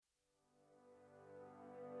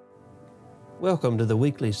Welcome to the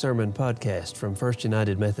weekly sermon podcast from First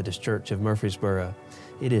United Methodist Church of Murfreesboro.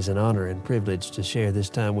 It is an honor and privilege to share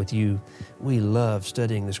this time with you. We love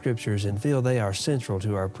studying the Scriptures and feel they are central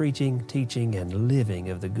to our preaching, teaching, and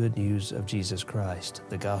living of the good news of Jesus Christ,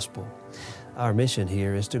 the gospel. Our mission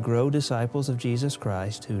here is to grow disciples of Jesus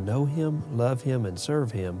Christ who know Him, love Him, and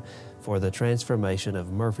serve Him for the transformation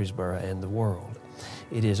of Murfreesboro and the world.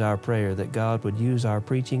 It is our prayer that God would use our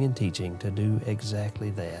preaching and teaching to do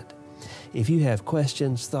exactly that. If you have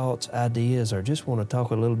questions, thoughts, ideas, or just want to talk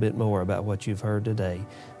a little bit more about what you've heard today,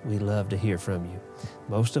 we love to hear from you.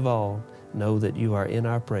 Most of all, know that you are in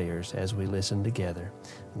our prayers as we listen together.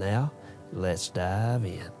 Now, let's dive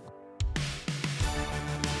in.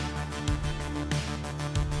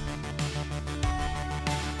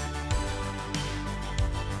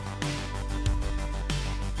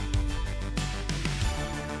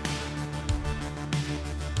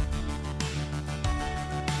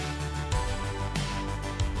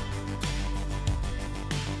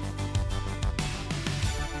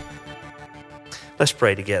 Let's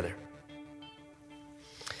pray together.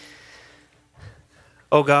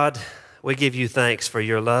 Oh God, we give you thanks for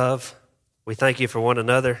your love. We thank you for one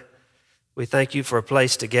another. We thank you for a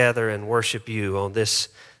place to gather and worship you on this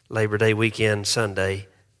Labor Day weekend Sunday.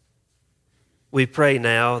 We pray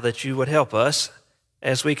now that you would help us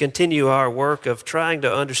as we continue our work of trying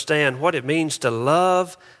to understand what it means to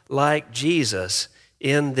love like Jesus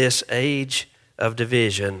in this age of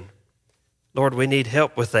division. Lord, we need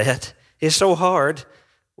help with that. It's so hard.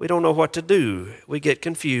 We don't know what to do. We get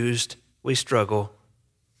confused. We struggle.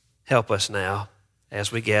 Help us now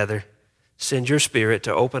as we gather. Send your Spirit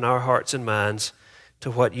to open our hearts and minds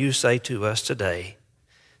to what you say to us today.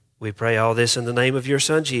 We pray all this in the name of your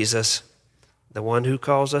Son, Jesus, the one who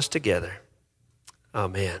calls us together.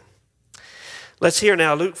 Amen. Let's hear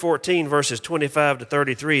now Luke 14, verses 25 to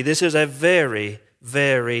 33. This is a very,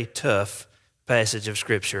 very tough passage of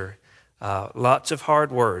Scripture. Lots of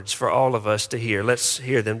hard words for all of us to hear. Let's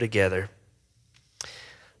hear them together.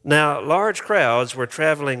 Now, large crowds were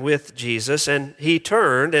traveling with Jesus, and he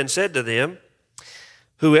turned and said to them,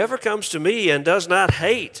 "Whoever comes to me and does not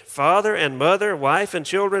hate father and mother, wife and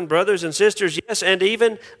children, brothers and sisters, yes, and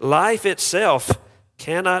even life itself,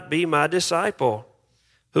 cannot be my disciple.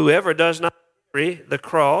 Whoever does not carry the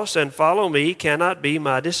cross and follow me cannot be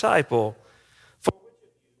my disciple. For which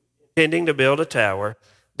of you, intending to build a tower,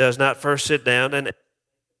 does not first sit down and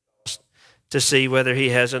to see whether he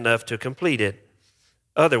has enough to complete it?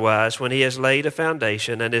 Otherwise, when he has laid a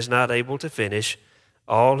foundation and is not able to finish,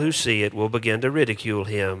 all who see it will begin to ridicule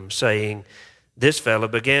him, saying, 'This fellow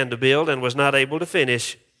began to build and was not able to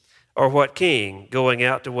finish.' Or what king, going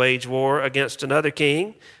out to wage war against another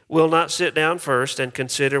king, will not sit down first and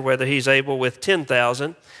consider whether he's able with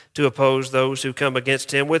 10,000 to oppose those who come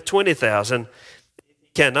against him with 20,000? If he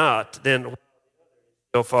cannot, then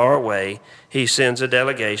so far away, he sends a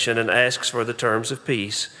delegation and asks for the terms of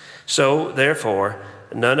peace. So, therefore,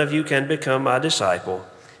 none of you can become my disciple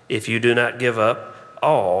if you do not give up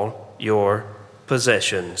all your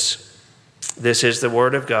possessions." This is the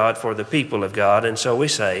word of God for the people of God, and so we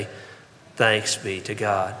say, thanks be to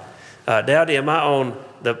God. Dowdy, am I on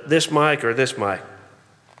this mic or this mic?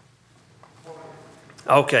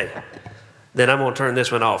 Okay, then I'm going to turn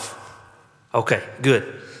this one off. Okay,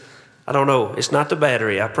 good. I don't know. It's not the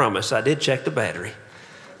battery, I promise. I did check the battery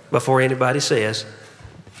before anybody says.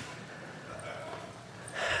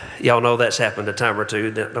 Y'all know that's happened a time or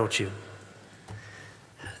two, don't you?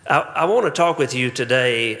 I want to talk with you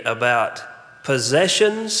today about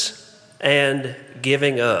possessions and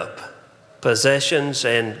giving up. Possessions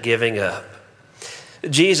and giving up.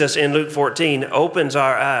 Jesus in Luke 14 opens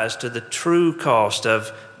our eyes to the true cost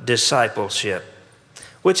of discipleship,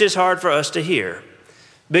 which is hard for us to hear.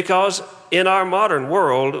 Because in our modern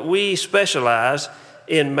world, we specialize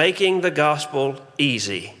in making the gospel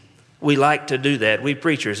easy. We like to do that. We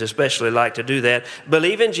preachers especially like to do that.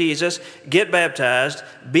 Believe in Jesus, get baptized,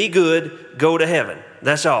 be good, go to heaven.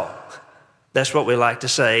 That's all. That's what we like to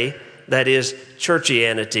say. That is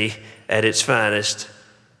churchianity at its finest.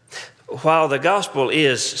 While the gospel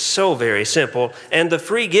is so very simple, and the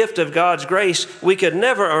free gift of God's grace we could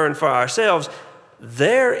never earn for ourselves,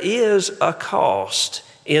 there is a cost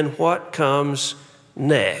in what comes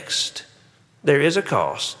next. There is a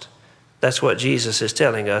cost. That's what Jesus is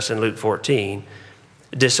telling us in Luke 14.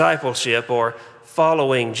 Discipleship, or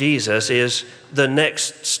following Jesus, is the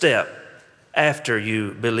next step after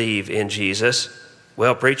you believe in Jesus.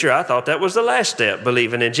 Well, preacher, I thought that was the last step,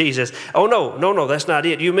 believing in Jesus. Oh, no, that's not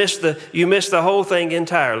it. You missed the whole thing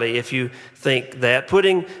entirely if you think that.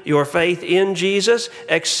 Putting your faith in Jesus,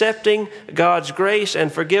 accepting God's grace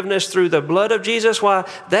and forgiveness through the blood of Jesus, why,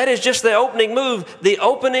 that is just the opening move. The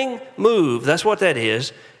opening move, that's what that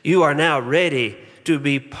is. You are now ready to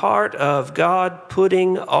be part of God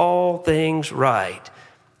putting all things right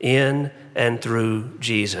in and through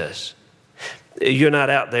Jesus. You're not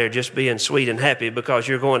out there just being sweet and happy because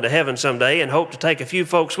you're going to heaven someday and hope to take a few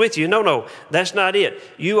folks with you. No, that's not it.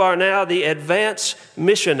 You are now the advance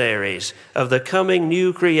missionaries of the coming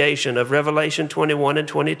new creation of Revelation 21 and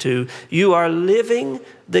 22. You are living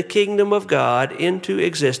the kingdom of God into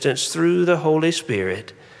existence through the Holy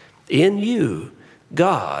Spirit. In you,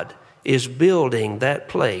 God is building that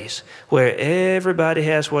place where everybody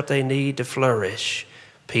has what they need to flourish.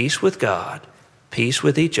 Peace with God, peace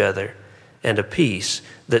with each other, and a peace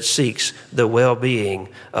that seeks the well-being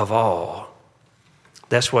of all.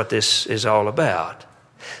 That's what this is all about.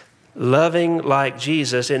 Loving like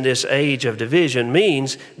Jesus in this age of division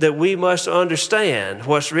means that we must understand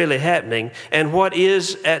what's really happening and what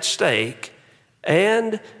is at stake,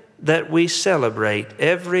 and that we celebrate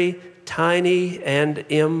every tiny and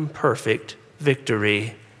imperfect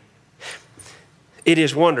victory. It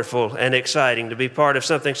is wonderful and exciting to be part of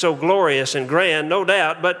something so glorious and grand, no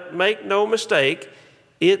doubt, but make no mistake,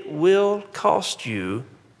 it will cost you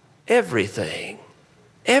everything.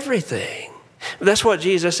 Everything. That's what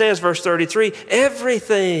Jesus says, verse 33,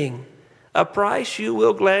 everything. A price you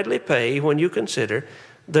will gladly pay when you consider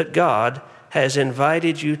that God has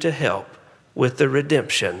invited you to help with the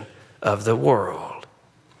redemption of the world.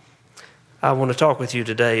 I want to talk with you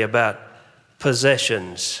today about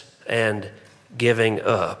possessions and giving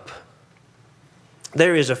up.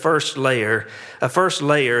 There is a first layer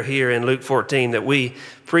here in Luke 14 that we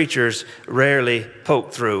preachers rarely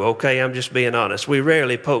poke through, okay? I'm just being honest. We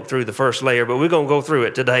rarely poke through the first layer, but we're going to go through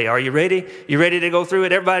it today. Are you ready? You ready to go through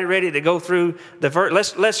it? Everybody ready to go through the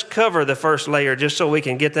first? Let's cover the first layer just so we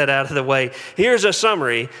can get that out of the way. Here's a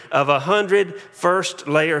summary of 100 first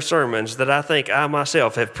layer sermons that I think I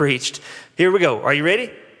myself have preached. Here we go. Are you ready?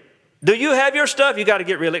 Do you have your stuff? You got to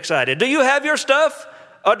get real excited. Do you have your stuff?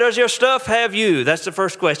 Or does your stuff have you? That's the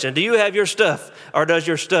first question. Do you have your stuff? Or does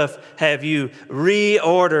your stuff have you?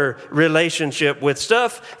 Reorder relationship with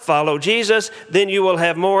stuff. Follow Jesus. Then you will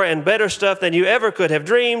have more and better stuff than you ever could have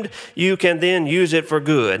dreamed. You can then use it for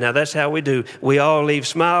good. Now that's how we do. We all leave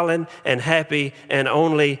smiling and happy and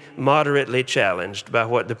only moderately challenged by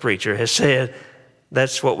what the preacher has said.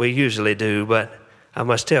 That's what we usually do. But I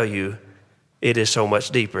must tell you, it is so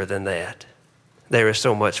much deeper than that. There is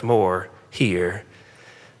so much more here.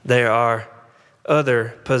 There are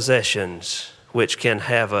other possessions which can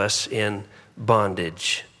have us in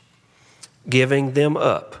bondage. Giving them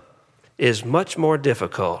up is much more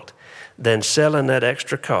difficult than selling that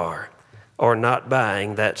extra car or not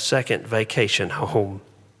buying that second vacation home.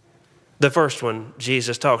 The first one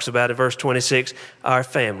Jesus talks about in verse 26, our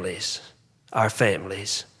families. Our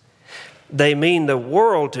families. They mean the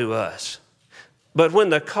world to us. But when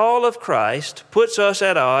the call of Christ puts us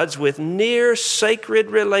at odds with near sacred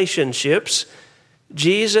relationships,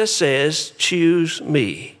 Jesus says, choose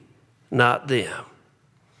me, not them.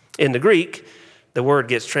 In the Greek, the word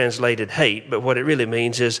gets translated hate, but what it really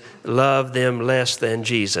means is love them less than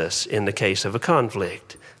Jesus in the case of a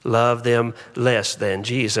conflict. Love them less than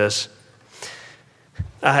Jesus.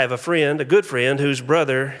 I have a good friend, whose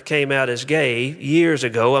brother came out as gay years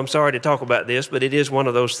ago. I'm sorry to talk about this, but it is one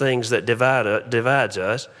of those things that divides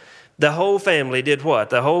us. The whole family did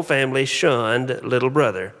what? The whole family shunned little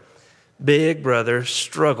brother. Big brother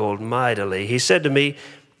struggled mightily. He said to me,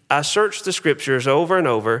 I searched the scriptures over and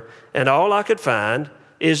over, and all I could find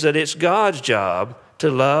is that it's God's job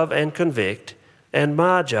to love and convict, and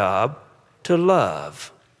my job to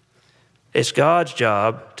love. It's God's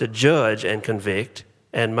job to judge and convict,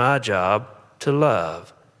 and my job to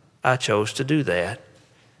love. I chose to do that.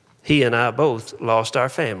 He and I both lost our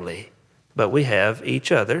family, but we have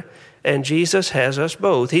each other, and Jesus has us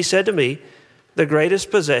both. He said to me, the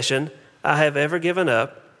greatest possession I have ever given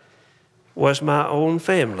up was my own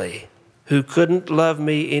family, who couldn't love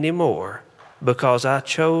me anymore because I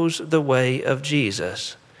chose the way of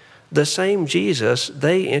Jesus, the same Jesus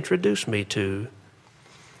they introduced me to.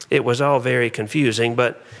 It was all very confusing,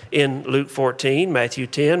 but in Luke 14, Matthew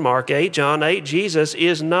 10, Mark 8, John 8, Jesus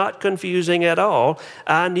is not confusing at all.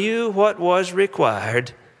 I knew what was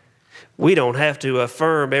required. We don't have to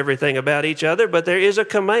affirm everything about each other, but there is a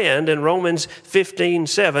command in Romans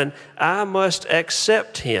 15:7. I must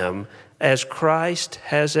accept him as Christ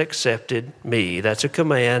has accepted me. That's a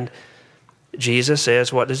command. Jesus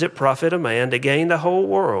says, what does it profit a man to gain the whole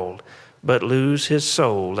world but lose his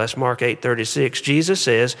soul? That's Mark 8:36. Jesus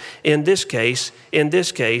says, in this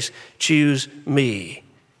case, choose me,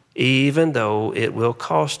 even though it will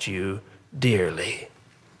cost you dearly.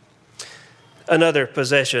 Another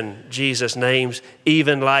possession Jesus names,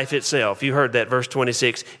 even life itself. You heard that, verse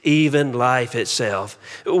 26, even life itself.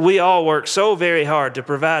 We all work so very hard to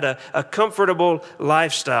provide a comfortable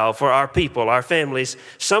lifestyle for our people, our families.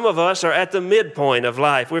 Some of us are at the midpoint of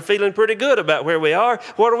life. We're feeling pretty good about where we are.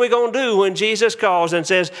 What are we going to do when Jesus calls and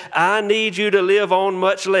says, I need you to live on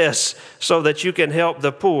much less so that you can help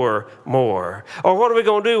the poor more? Or what are we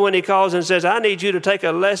going to do when he calls and says, I need you to take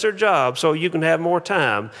a lesser job so you can have more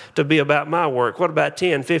time to be about my work? What about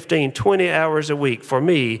 10, 15, 20 hours a week for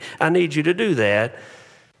me? I need you to do that.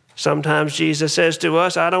 Sometimes Jesus says to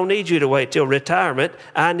us, I don't need you to wait till retirement.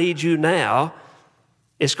 I need you now.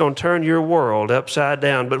 It's going to turn your world upside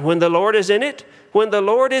down. But when the Lord is in it,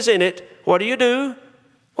 what do?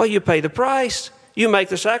 Well, you pay the price. You make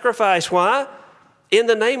the sacrifice. Why? In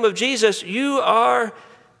the name of Jesus, you are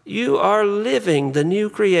living the new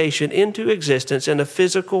creation into existence in a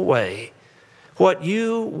physical way. What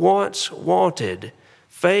you once wanted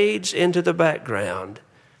fades into the background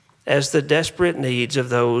as the desperate needs of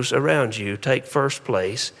those around you take first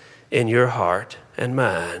place in your heart and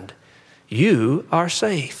mind. You are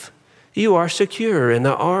safe. You are secure in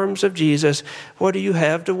the arms of Jesus. What do you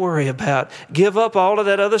have to worry about? Give up all of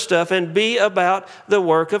that other stuff and be about the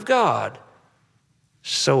work of God.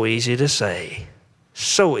 So easy to say.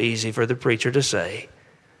 So easy for the preacher to say.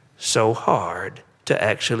 So hard to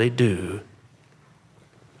actually do.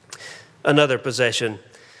 Another possession,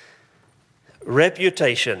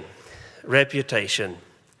 reputation. Reputation.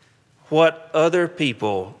 What other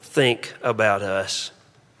people think about us.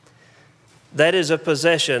 That is a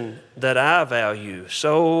possession that I value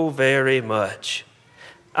so very much.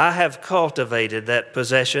 I have cultivated that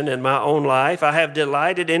possession in my own life. I have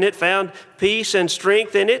delighted in it, found peace and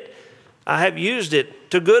strength in it. I have used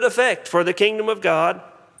it to good effect for the kingdom of God.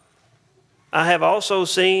 I have also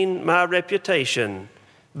seen my reputation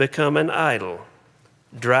become an idol,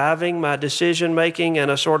 driving my decision-making and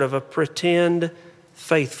a sort of a pretend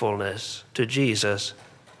faithfulness to Jesus.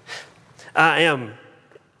 I am,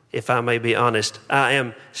 if I may be honest, I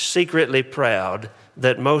am secretly proud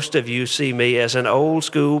that most of you see me as an old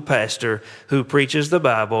school pastor who preaches the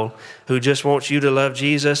Bible, who just wants you to love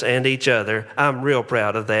Jesus and each other. I'm real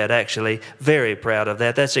proud of that, actually, very proud of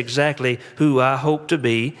that. That's exactly who I hope to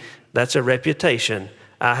be. That's a reputation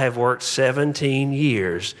I have worked 17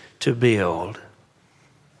 years to build.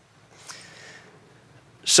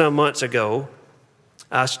 Some months ago,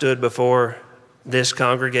 I stood before this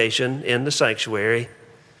congregation in the sanctuary,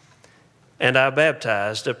 and I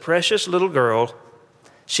baptized a precious little girl.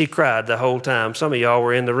 She cried the whole time. Some of y'all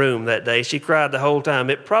were in the room that day. She cried the whole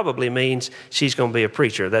time. It probably means she's going to be a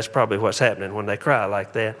preacher. That's probably what's happening when they cry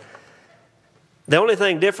like that. The only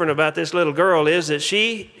thing different about this little girl is that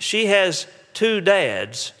she has two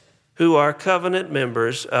dads who are covenant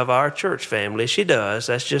members of our church family. She does.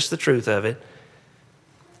 That's just the truth of it.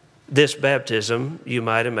 This baptism, you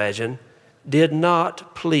might imagine, did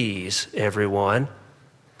not please everyone.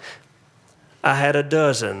 I had a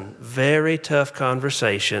dozen very tough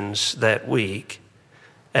conversations that week,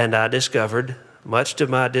 and I discovered, much to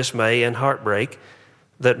my dismay and heartbreak,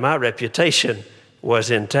 that my reputation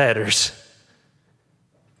was in tatters.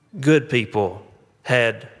 Good people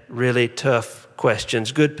had really tough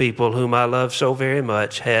questions. Good people whom I love so very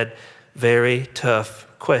much had very tough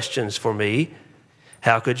questions for me.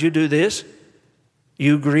 How could you do this?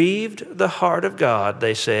 You grieved the heart of God,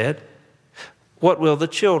 they said. What will the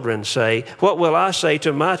children say? What will I say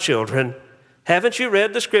to my children? Haven't you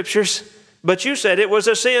read the scriptures? But you said it was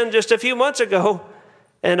a sin just a few months ago.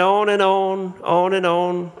 And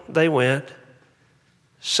on they went.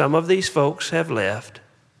 Some of these folks have left.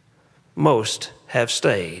 Most have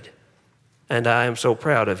stayed. And I am so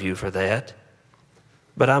proud of you for that.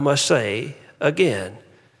 But I must say, again,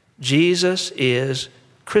 Jesus is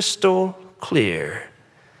crystal clear.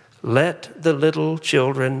 Let the little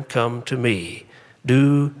children come to me.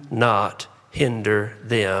 Do not hinder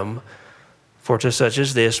them, for to such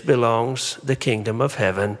as this belongs the kingdom of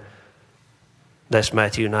heaven. That's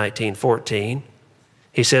Matthew 19:14.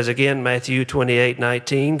 He says again, Matthew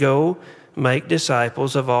 28:19, go make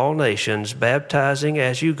disciples of all nations, baptizing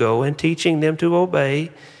as you go and teaching them to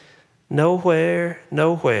obey. Nowhere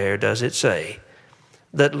does it say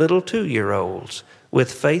that little 2-year-olds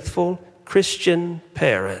with faithful Christian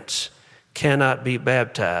parents cannot be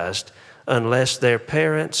baptized unless their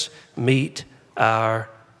parents meet our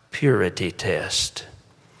purity test.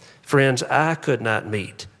 Friends, I could not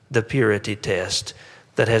meet the purity test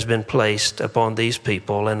that has been placed upon these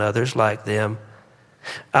people and others like them.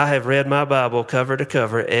 I have read my Bible cover to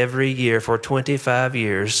cover every year for 25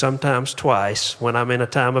 years, sometimes twice when I'm in a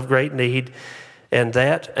time of great need, and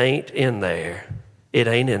that ain't in there. It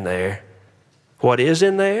ain't in there. What is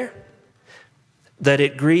in there? That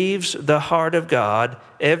it grieves the heart of God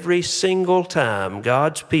every single time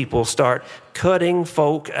God's people start cutting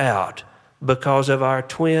folk out because of our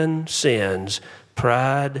twin sins,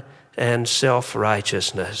 pride and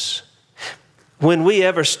self-righteousness. When we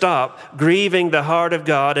ever stop grieving the heart of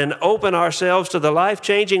God and open ourselves to the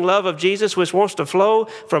life-changing love of Jesus, which wants to flow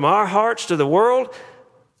from our hearts to the world,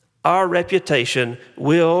 our reputation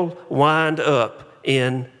will wind up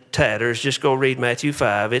in tatters. Just go read Matthew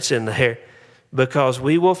 5. It's in there. Because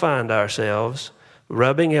we will find ourselves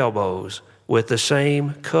rubbing elbows with the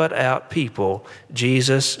same cut-out people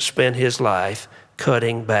Jesus spent his life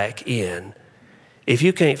cutting back in. If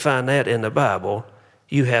you can't find that in the Bible,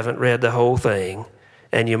 you haven't read the whole thing,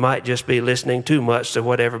 and you might just be listening too much to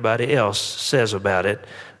what everybody else says about it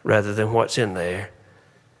rather than what's in there.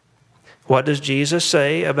 What does Jesus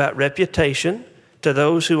say about reputation to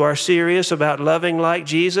those who are serious about loving like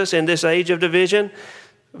Jesus in this age of division?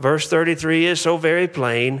 Verse 33 is so very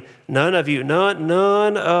plain. None of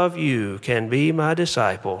you can be my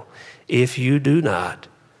disciple if you do not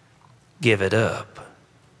give it up.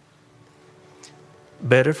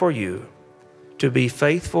 Better for you to be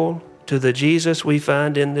faithful to the Jesus we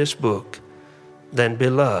find in this book than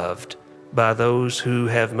beloved by those who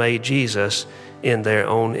have made Jesus in their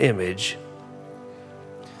own image.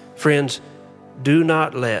 Friends, do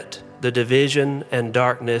not let the division and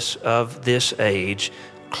darkness of this age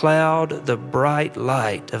cloud the bright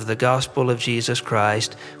light of the gospel of Jesus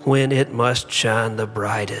Christ when it must shine the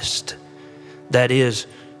brightest. That is,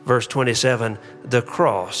 verse 27, the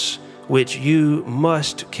cross which you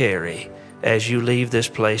must carry as you leave this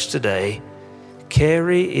place today.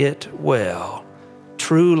 Carry it well.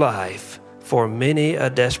 True life for many a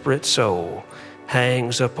desperate soul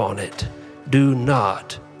hangs upon it. Do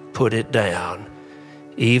not put it down,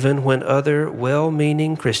 even when other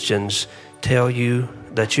well-meaning Christians tell you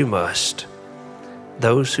that you must.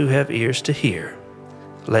 Those who have ears to hear,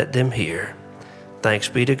 let them hear. Thanks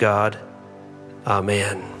be to God.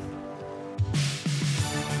 Amen.